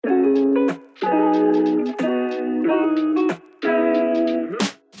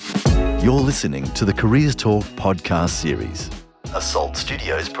You're listening to the Careers Talk podcast series, a Salt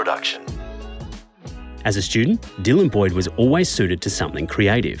Studios production. As a student, Dylan Boyd was always suited to something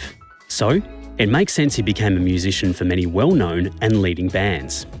creative. So, it makes sense he became a musician for many well-known and leading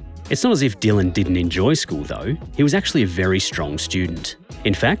bands. It's not as if Dylan didn't enjoy school though, he was actually a very strong student.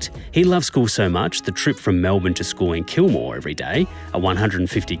 In fact, he loved school so much the trip from Melbourne to school in Kilmore every day, a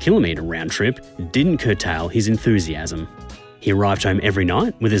 150-kilometre round trip, didn't curtail his enthusiasm. He arrived home every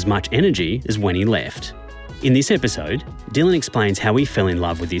night with as much energy as when he left. In this episode, Dylan explains how he fell in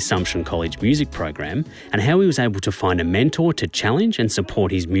love with the Assumption College music program and how he was able to find a mentor to challenge and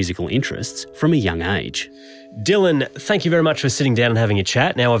support his musical interests from a young age. Dylan, thank you very much for sitting down and having a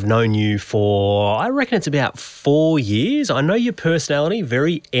chat. Now I've known you for, I reckon it's about 4 years. I know your personality,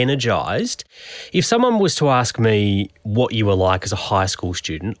 very energised. If someone was to ask me what you were like as a high school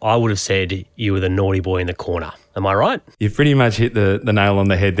student, I would have said you were the naughty boy in the corner. Am I right? You've pretty much hit the nail on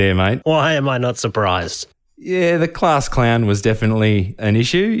the head there, mate. Why am I not surprised? Yeah, the class clown was definitely an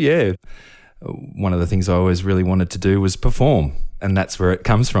issue, yeah. One of the things I always really wanted to do was perform, and that's where it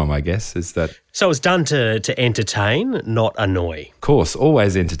comes from, I guess, is that... So it was done to entertain, not annoy? Of course,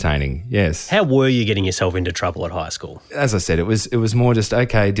 always entertaining, yes. How were you getting yourself into trouble at high school? As I said, it was more just,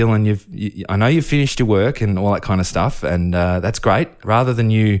 okay, Dylan, I know you've finished your work and all that kind of stuff, and that's great. Rather than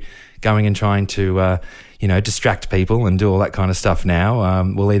you going and trying to... distract people and do all that kind of stuff now.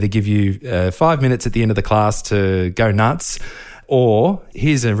 We'll either give you 5 minutes at the end of the class to go nuts, or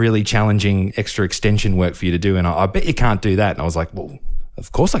here's a really challenging extra extension work for you to do, and I bet you can't do that. And I was like, well,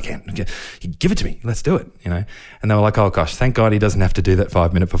 of course I can. Give it to me. Let's do it, And they were like, oh, gosh, thank God he doesn't have to do that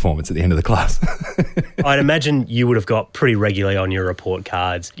 5-minute performance at the end of the class. I'd imagine you would have got pretty regularly on your report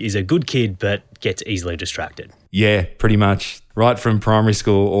cards. He's a good kid, but gets easily distracted. Yeah, pretty much. Right from primary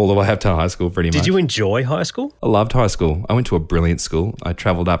school all the way up to high school, pretty much. Did you enjoy high school? I loved high school. I went to a brilliant school. I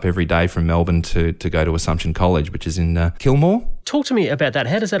travelled up every day from Melbourne to go to Assumption College, which is in Kilmore. Talk to me about that.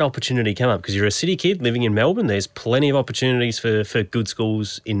 How does that opportunity come up? Because you're a city kid living in Melbourne. There's plenty of opportunities for good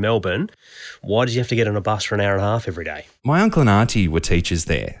schools in Melbourne. Why did you have to get on a bus for an hour and a half every day? My uncle and auntie were teachers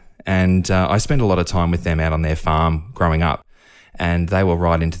there, and I spent a lot of time with them out on their farm growing up. And they were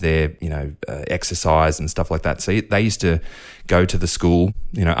right into their, exercise and stuff like that. So they used to go to the school,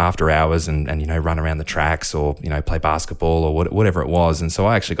 after hours and run around the tracks or, play basketball or whatever it was. And so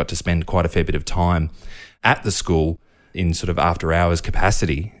I actually got to spend quite a fair bit of time at the school in sort of after hours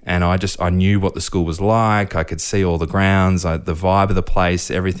capacity. And I knew what the school was like. I could see all the grounds, the vibe of the place,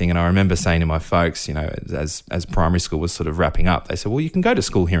 everything. And I remember saying to my folks, as primary school was sort of wrapping up, they said, well, you can go to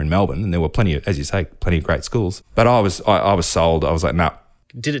school here in Melbourne. And there were plenty of great schools. But I was sold. I was like, no.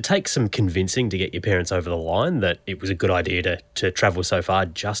 Did it take some convincing to get your parents over the line that it was a good idea to travel so far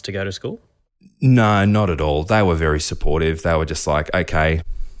just to go to school? No, not at all. They were very supportive. They were just like, okay,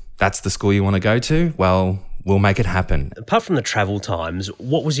 that's the school you want to go to? Well, we'll make it happen. Apart from the travel times,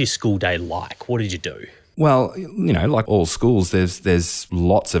 what was your school day like? What did you do? Well, like all schools, there's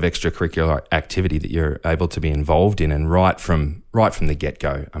lots of extracurricular activity that you're able to be involved in, and right from the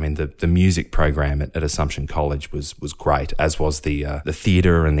get-go. I mean, the music program at Assumption College was great, as was the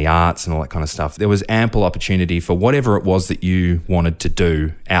theatre and the arts and all that kind of stuff. There was ample opportunity for whatever it was that you wanted to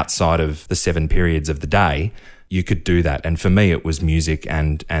do outside of the 7 periods of the day. You could do that. And for me, it was music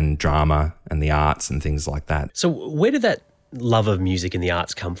and drama and the arts and things like that. So where did that love of music and the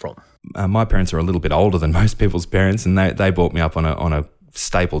arts come from? My parents are a little bit older than most people's parents, and they brought me up on a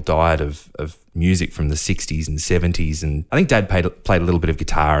staple diet of music from the 60s and 70s. And I think Dad played a little bit of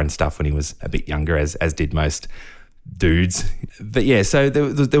guitar and stuff when he was a bit younger, as did most dudes. But yeah, so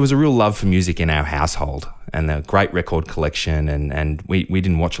there was a real love for music in our household, and a great record collection, and we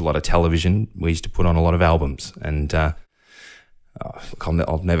didn't watch a lot of television. We used to put on a lot of albums, and I'll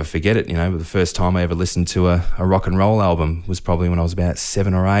never forget it. The first time I ever listened to a rock and roll album was probably when I was about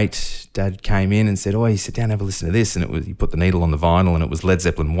 7 or 8. Dad came in and said, "Oh, you sit down and have a listen to this," and he put the needle on the vinyl, and it was Led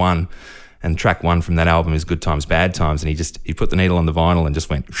Zeppelin 1, and track 1 from that album is Good Times, Bad Times, and he put the needle on the vinyl and just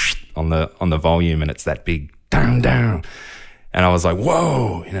went on the volume, and it's that big down down. And I was like,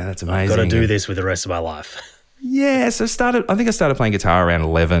 whoa, that's amazing. I've got to do this with the rest of my life. Yeah, so I think I started playing guitar around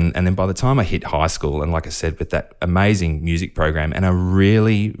 11, and then by the time I hit high school, and like I said, with that amazing music program and a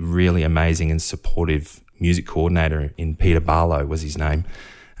really, really amazing and supportive music coordinator in Peter Barlow was his name,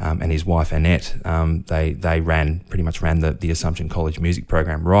 and his wife Annette, they pretty much ran the Assumption College music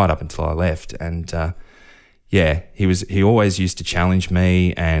program right up until I left. And he always used to challenge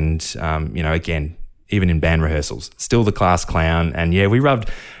me, and again, even in band rehearsals, still the class clown. And yeah,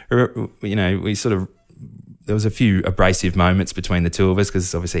 we sort of there was a few abrasive moments between the two of us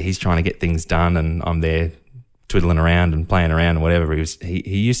because obviously he's trying to get things done and I'm there twiddling around and playing around and whatever.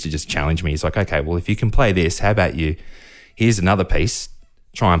 He used to just challenge me. He's like, okay, well, if you can play this, how about here's another piece,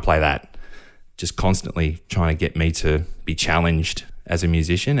 try and play that. Just constantly trying to get me to be challenged as a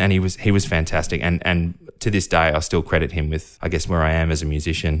musician. And he was fantastic. And to this day, I still credit him with, I guess, where I am as a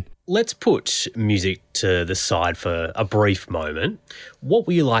musician. Let's put music to the side for a brief moment. What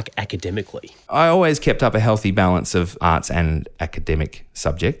were you like academically? I always kept up a healthy balance of arts and academic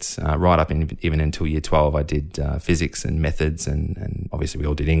subjects. Right up even until year 12, I did physics and methods, and obviously we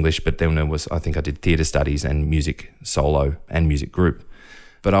all did English, but then I think I did theatre studies and music solo and music group.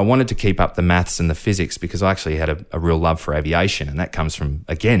 But I wanted to keep up the maths and the physics because I actually had a real love for aviation, and that comes from,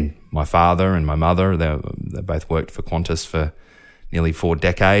 again, my father and my mother. They both worked for Qantas for nearly 4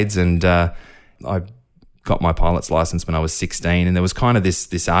 decades, and I got my pilot's license when I was 16, and there was kind of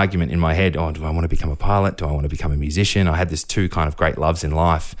this argument in my head, do I want to become a pilot? Do I want to become a musician? I had these two kind of great loves in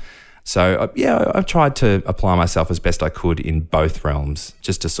life. So, I've tried to apply myself as best I could in both realms,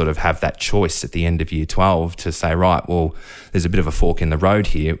 just to sort of have that choice at the end of year 12 to say, right, well, there's a bit of a fork in the road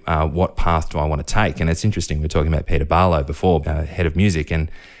here. What path do I want to take? And it's interesting, we were talking about Peter Barlow before, head of music,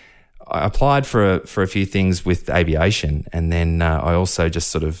 and I applied for a few things with aviation, and then I also just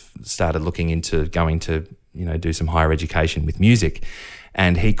sort of started looking into going to, do some higher education with music.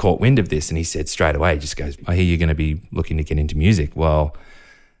 And he caught wind of this and he said straight away, he just goes, I hear you're going to be looking to get into music. Well,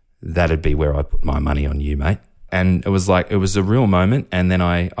 that'd be where I put my money on you, mate. And it was a real moment. And then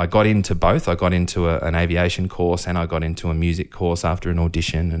I got into both. I got into an aviation course and I got into a music course after an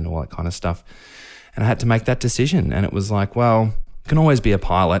audition and all that kind of stuff. And I had to make that decision. And it was like, well, I can always be a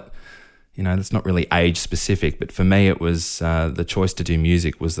pilot. That's not really age specific, but for me, it was the choice to do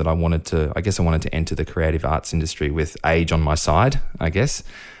music was that I wanted to enter the creative arts industry with age on my side, I guess.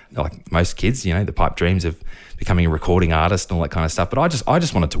 Like most kids, the pipe dreams of becoming a recording artist and all that kind of stuff. But I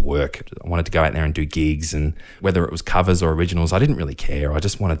just wanted to work. I wanted to go out there and do gigs, and whether it was covers or originals, I didn't really care. I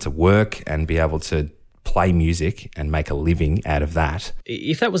just wanted to work and be able to play music and make a living out of that.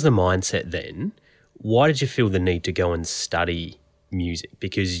 If that was the mindset then, why did you feel the need to go and study music?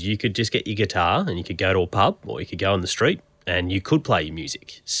 Because you could just get your guitar and you could go to a pub or you could go on the street and you could play your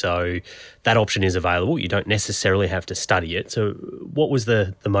music. So that option is available. You don't necessarily have to study it. So what was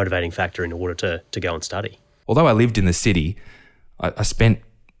the motivating factor in order to go and study? Although I lived in the city, I spent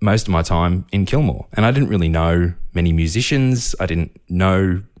most of my time in Kilmore, and I didn't really know many musicians. I didn't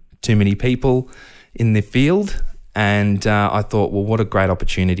know too many people in the field. And I thought, well, what a great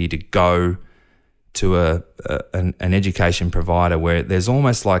opportunity to go to an education provider where there's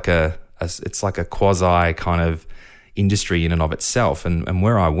almost like it's like a quasi kind of industry in and of itself. And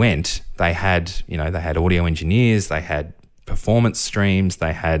where I went, they had audio engineers, they had performance streams,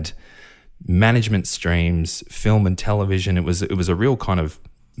 they had management streams, film and television. It was a real kind of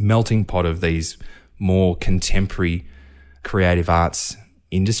melting pot of these more contemporary creative arts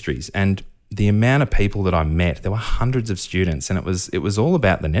industries. And the amount of people that I met, there were hundreds of students, and it was all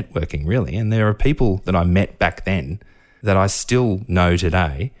about the networking, really. And there are people that I met back then that I still know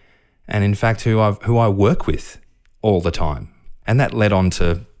today, and in fact who I work with all the time. And that led on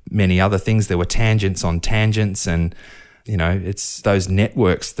to many other things. There were tangents on tangents, and it's those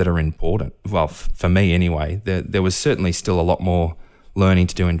networks that are important. Well, for me anyway, there was certainly still a lot more learning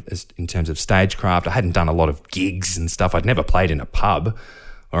to do in terms of stagecraft. I hadn't done a lot of gigs and stuff. I'd never played in a pub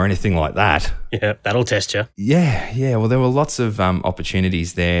or anything like that. Yeah, that'll test you. Yeah. Well, there were lots of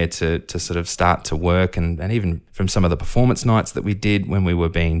opportunities there to sort of start to work, and even from some of the performance nights that we did when we were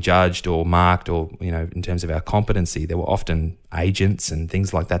being judged or marked, or in terms of our competency, there were often agents and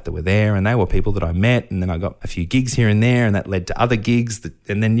things like that were there, and they were people that I met, and then I got a few gigs here and there, and that led to other gigs,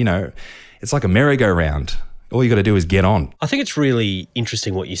 and then it's like a merry-go-round. All you got to do is get on. I think it's really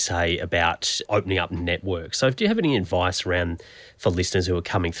interesting what you say about opening up networks. So do you have any advice around for listeners who are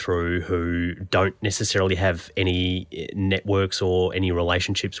coming through who don't necessarily have any networks or any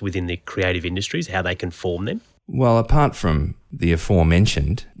relationships within the creative industries, how they can form them? Well, apart from the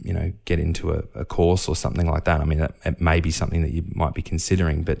aforementioned, get into a course or something like that, I mean, that may be something that you might be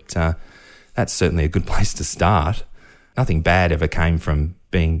considering, but that's certainly a good place to start. Nothing bad ever came from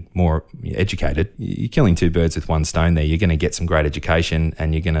being more educated. You're killing two birds with one stone there. You're going to get some great education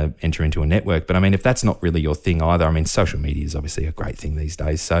and you're going to enter into a network. But I mean, if that's not really your thing either, I mean, social media is obviously a great thing these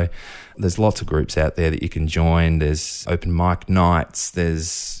days. So there's lots of groups out there that you can join. There's open mic nights.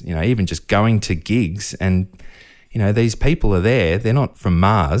 There's, even just going to gigs, and these people are there. They're not from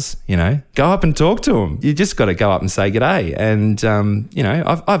Mars, Go up and talk to them. You just got to go up and say g'day. And,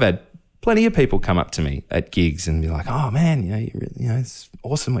 I've had plenty of people come up to me at gigs and be like, "Oh man, it's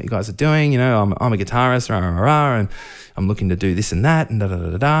awesome what you guys are doing. I'm a guitarist, and I'm looking to do this and that, and da da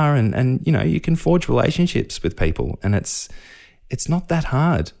da da." And you can forge relationships with people, and it's not that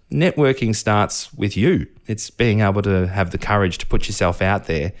hard. Networking starts with you. It's being able to have the courage to put yourself out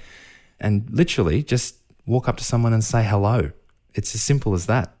there and literally just walk up to someone and say hello. It's as simple as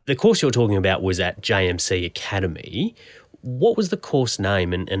that. The course you're talking about was at JMC Academy. What was the course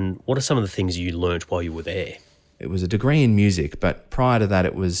name and what are some of the things you learnt while you were there? It was a degree in music, but prior to that,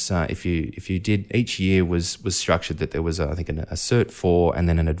 it was if you did, each year was structured that there was I think a Cert 4 and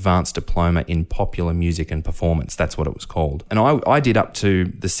then an advanced diploma in popular music and performance. That's what it was called. And I did up to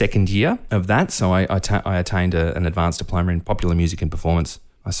the second year of that, so I attained an advanced diploma in popular music and performance.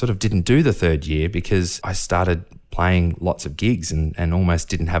 I sort of didn't do the third year because I started playing lots of gigs and almost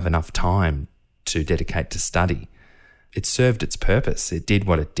didn't have enough time to dedicate to study. It served its purpose. It did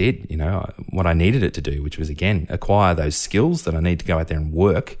what it did, what I needed it to do, which was, again, acquire those skills that I need to go out there and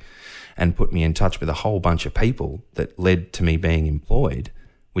work and put me in touch with a whole bunch of people that led to me being employed,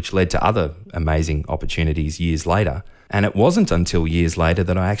 which led to other amazing opportunities years later. And it wasn't until years later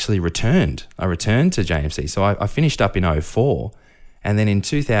that I actually returned. I returned to JMC. So I finished up in 2004. And then in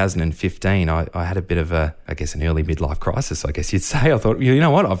 2015, I had a bit of an early midlife crisis, I guess you'd say. I thought, you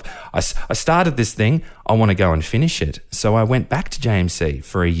know what, I started this thing, I want to go and finish it. So I went back to JMC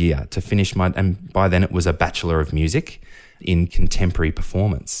for a year to finish and by then it was a Bachelor of Music in Contemporary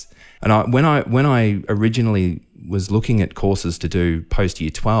Performance. And when I originally was looking at courses to do post-year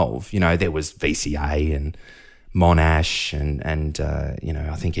 12, there was VCA and Monash and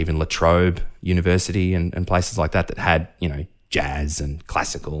I think even La Trobe University and places like that had, jazz and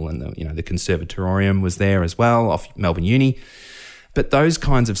classical, and the conservatorium was there as well off Melbourne Uni. But those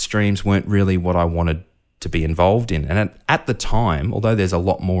kinds of streams weren't really what I wanted to be involved in. And at the time, although there's a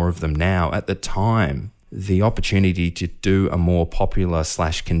lot more of them now, at the time, the opportunity to do a more popular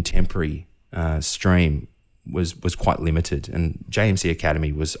 / contemporary stream was quite limited. And JMC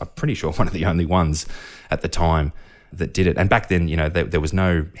Academy was, I'm pretty sure, one of the only ones at the time that did it. And back then, there was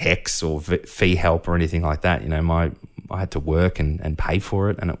no HEX or fee help or anything like that. I had to work and pay for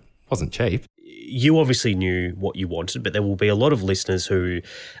it, and it wasn't cheap. You obviously knew what you wanted, but there will be a lot of listeners who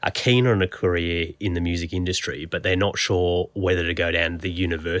are keen on a career in the music industry, but they're not sure whether to go down the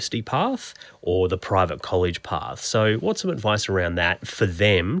university path or the private college path. So what's some advice around that for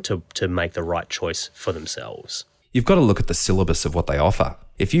them to make the right choice for themselves? You've got to look at the syllabus of what they offer.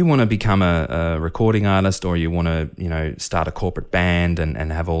 If you want to become a recording artist, or you want to, start a corporate band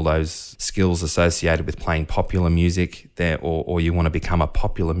and have all those skills associated with playing popular music there, or you want to become a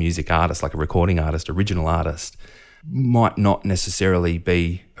popular music artist, like a recording artist, original artist, might not necessarily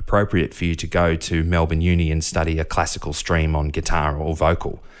be appropriate for you to go to Melbourne Uni and study a classical stream on guitar or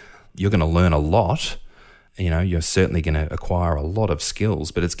vocal. You're going to learn a lot. You're certainly going to acquire a lot of skills,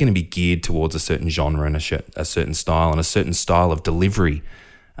 but it's going to be geared towards a certain genre and a certain style and a certain style of delivery,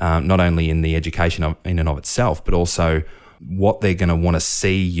 not only in the education in and of itself, but also what they're going to want to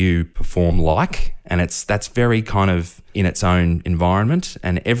see you perform like. And that's very kind of in its own environment,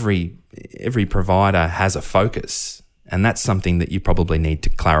 and every provider has a focus, and that's something that you probably need to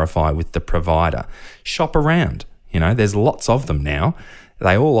clarify with the provider. Shop around. There's lots of them now.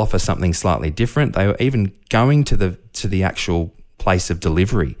 They all offer something slightly different. They are even going to the actual place of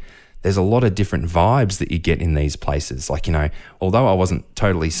delivery. There's a lot of different vibes that you get in these places. Like, although I wasn't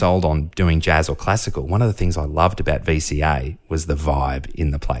totally sold on doing jazz or classical, one of the things I loved about VCA was the vibe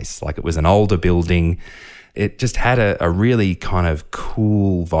in the place. Like, it was an older building. It just had a really kind of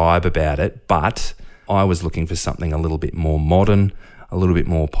cool vibe about it. But I was looking for something a little bit more modern, a little bit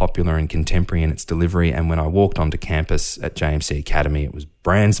more popular and contemporary in its delivery. And when I walked onto campus at JMC Academy, it was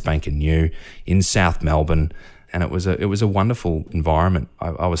brand spanking new in South Melbourne, and it was a wonderful environment.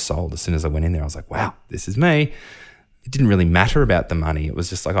 I was sold as soon as I went in there. I was like, wow, this is me. It didn't really matter about the money. It was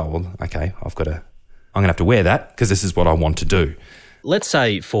just like, oh, well, okay, I'm going to have to wear that because this is what I want to do. Let's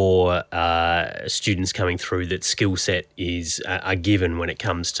say for students coming through that skill set is a given when it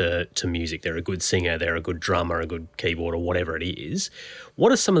comes to music. They're a good singer, they're a good drummer, a good keyboarder, whatever it is.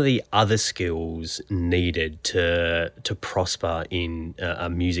 What are some of the other skills needed to prosper in a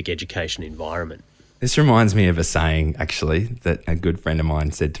music education environment? This reminds me of a saying, actually, that a good friend of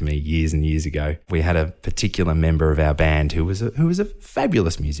mine said to me years and years ago. We had a particular member of our band who was a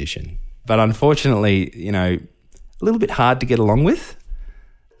fabulous musician, but unfortunately, a little bit hard to get along with.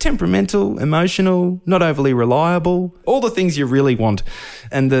 Temperamental, emotional, not overly reliable, all the things you really want.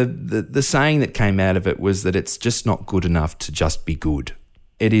 And the saying that came out of it was that it's just not good enough to just be good.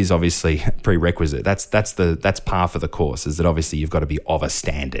 it is obviously prerequisite. That's par for the course, is that obviously you've got to be of a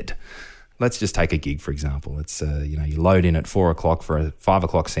standard. Let's just take a gig, for example. It's, you load in at 4 o'clock for a 5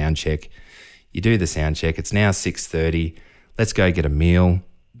 o'clock sound check. You do the sound check. It's now 6:30. Let's go get a meal.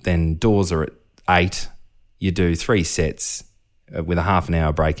 Then doors are at 8. You do 3 sets with a half an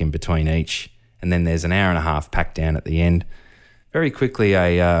hour break in between each. And then there's an hour and a half packed down at the end. Very quickly,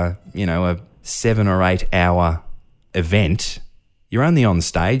 a 7 or 8 hour event, you're only on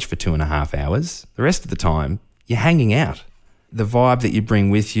stage for 2.5 hours. The rest of the time, you're hanging out. The vibe that you bring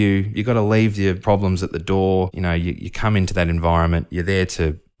with you, you got to leave your problems at the door. You come into that environment, you're there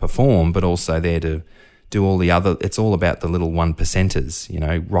to perform, but also there to do all the other, it's all about the little 1%ers,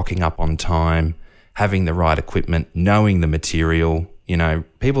 rocking up on time, having the right equipment, knowing the material.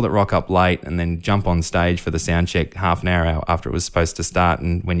 People that rock up late and then jump on stage for the sound check half an hour after it was supposed to start.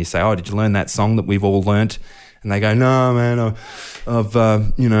 And when you say, "Oh, did you learn that song that we've all learnt?" And they go, "No, man, I've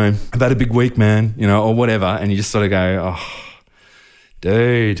had a big week, man," or whatever. And you just sort of go, "Oh,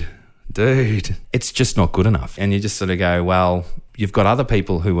 dude, it's just not good enough." And you just sort of go, well, you've got other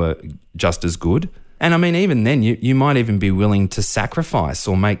people who are just as good. And I mean, even then, you might even be willing to sacrifice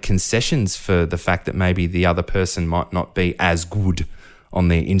or make concessions for the fact that maybe the other person might not be as good on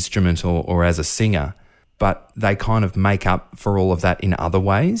their instrument or as a singer, but they kind of make up for all of that in other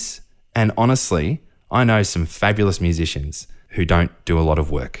ways. And honestly, I know some fabulous musicians who don't do a lot of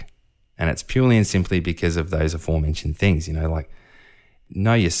work. And it's purely and simply because of those aforementioned things, like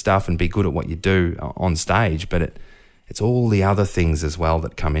know your stuff and be good at what you do on stage, but it's all the other things as well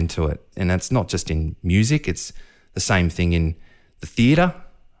that come into it. And it's not just in music, it's the same thing in the theatre,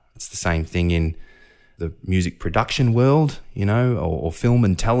 it's the same thing in the music production world, or film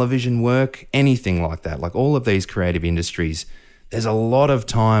and television work, anything like that. Like all of these creative industries, there's a lot of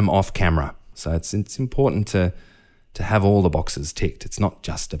time off camera. So it's important to have all the boxes ticked. It's not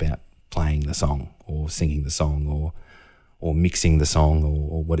just about playing the song or singing the song or mixing the song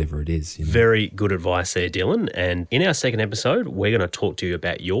or whatever it is. Very good advice there, Dylan. And in our second episode, we're going to talk to you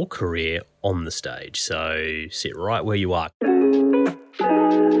about your career on the stage. So sit right where you are.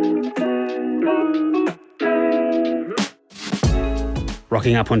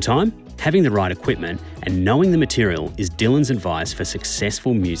 Rocking up on time, having the right equipment, and knowing the material is Dylan's advice for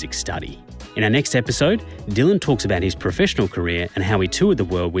successful music study. In our next episode, Dylan talks about his professional career and how he toured the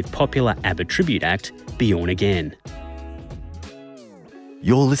world with popular ABBA tribute act Bjorn Again.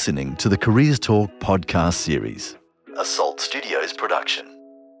 You're listening to the Careers Talk podcast series, a Salt Studios production.